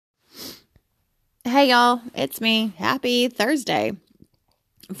Hey y'all, it's me. Happy Thursday.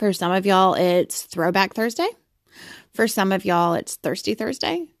 For some of y'all, it's Throwback Thursday. For some of y'all, it's Thirsty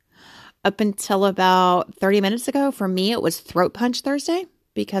Thursday. Up until about 30 minutes ago, for me, it was Throat Punch Thursday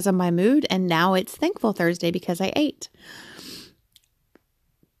because of my mood. And now it's Thankful Thursday because I ate.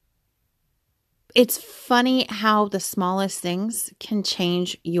 It's funny how the smallest things can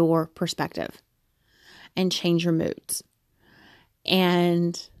change your perspective and change your moods.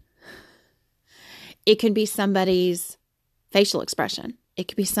 And it can be somebody's facial expression. It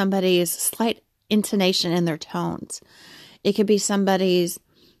could be somebody's slight intonation in their tones. It could be somebody's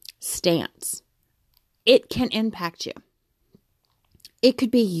stance. It can impact you. It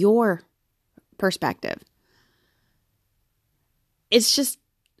could be your perspective. It's just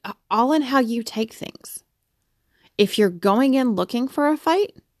all in how you take things. If you're going in looking for a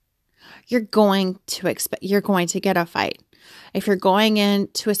fight, you're going to get a fight. If you're going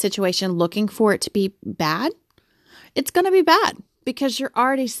into a situation looking for it to be bad, it's going to be bad because you're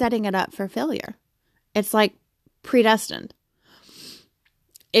already setting it up for failure. It's like predestined.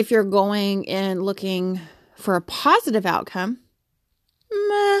 If you're going in looking for a positive outcome,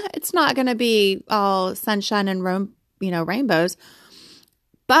 it's not going to be all sunshine and rainbows,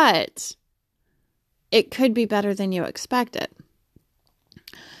 but it could be better than you expected.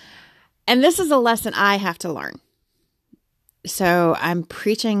 And this is a lesson I have to learn. So I'm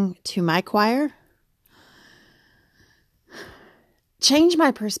preaching to my choir. Change my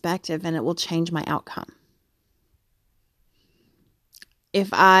perspective and it will change my outcome. If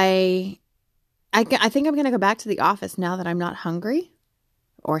I think I'm going to go back to the office now that I'm not hungry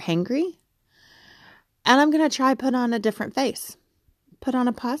or hangry. And I'm going to try put on a different face. Put on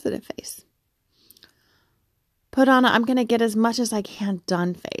a positive face. I'm going to get as much as I can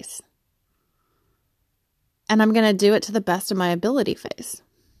done face. And I'm going to do it to the best of my ability face.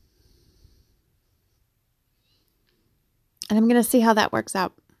 And I'm going to see how that works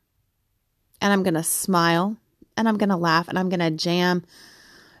out. And I'm going to smile. And I'm going to laugh. And I'm going to jam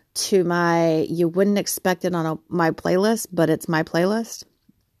to my, you wouldn't expect it on my playlist, but it's my playlist.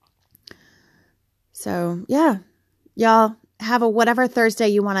 So, yeah. Y'all have a whatever Thursday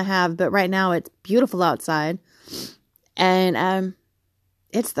you want to have. But right now it's beautiful outside. And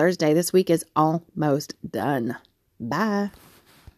it's Thursday. This week is almost done. Bye.